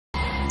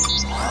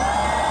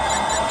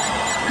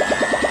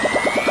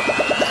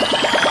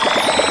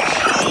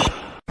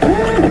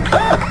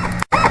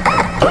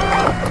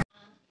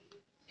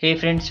Hey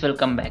friends,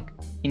 welcome back.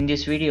 In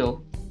this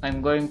video,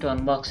 I'm going to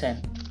unbox an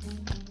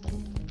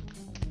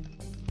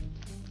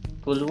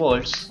 12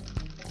 volts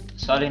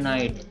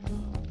solenoid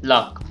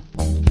lock.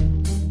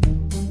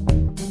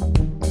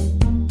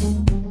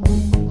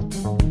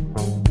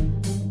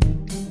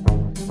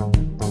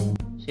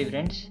 See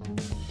friends,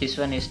 this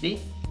one is the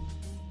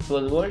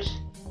 12 volts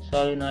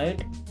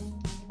solenoid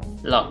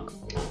lock.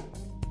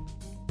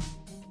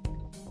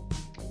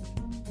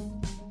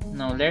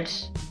 Now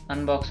let's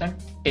unbox and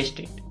test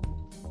it.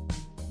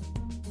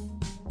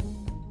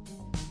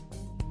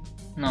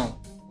 Now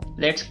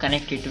let's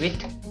connect it with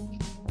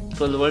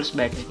 12 volts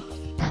battery.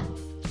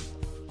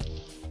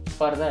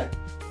 For that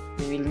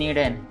we will need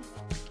an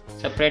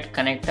separate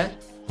connector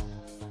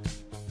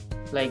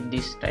like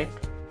this type.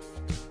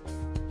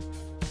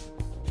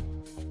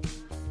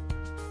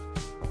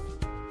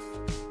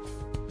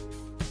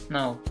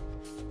 Now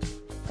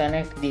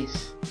connect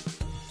this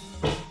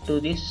to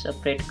this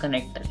separate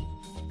connector.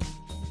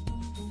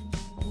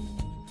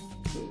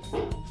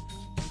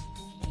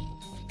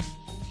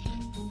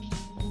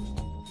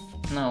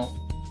 Now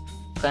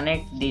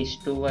connect these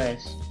two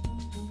wires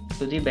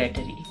to the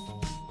battery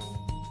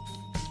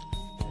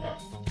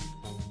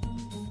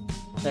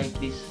like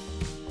this.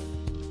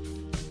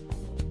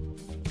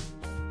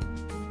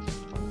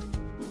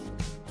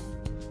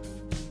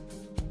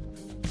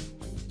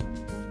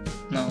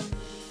 Now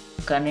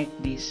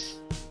connect this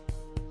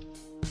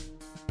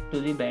to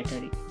the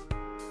battery.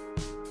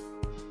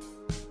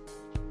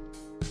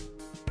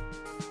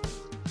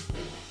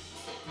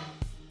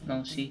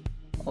 Now see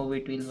how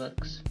it will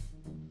works.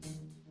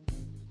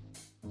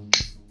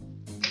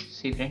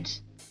 See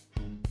friends,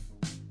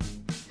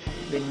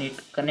 when it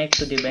connects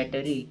to the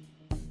battery,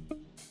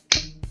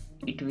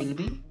 it will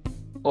be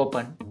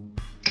open.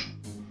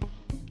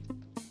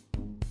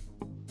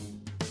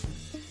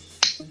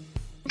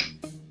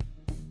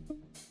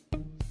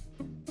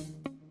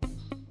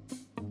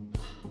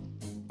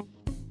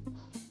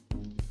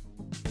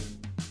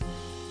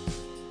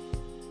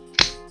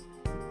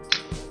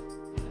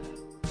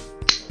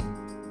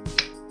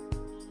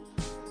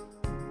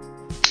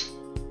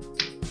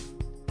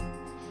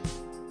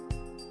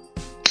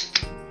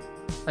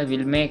 I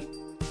will make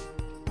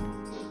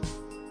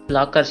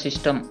locker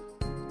system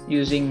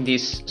using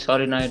this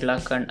solenoid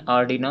lock and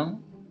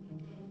arduino.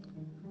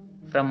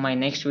 From my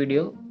next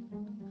video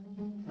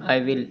I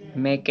will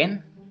make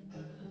an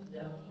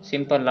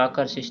simple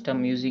locker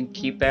system using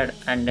keypad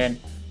and an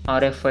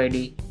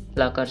RFID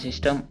locker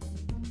system.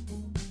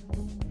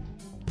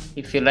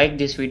 If you like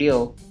this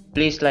video,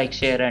 please like,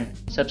 share and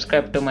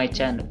subscribe to my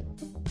channel.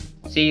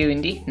 See you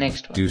in the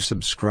next one. Do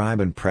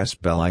subscribe and press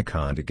bell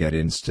icon to get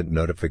instant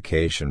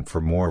notification for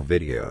more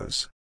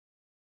videos.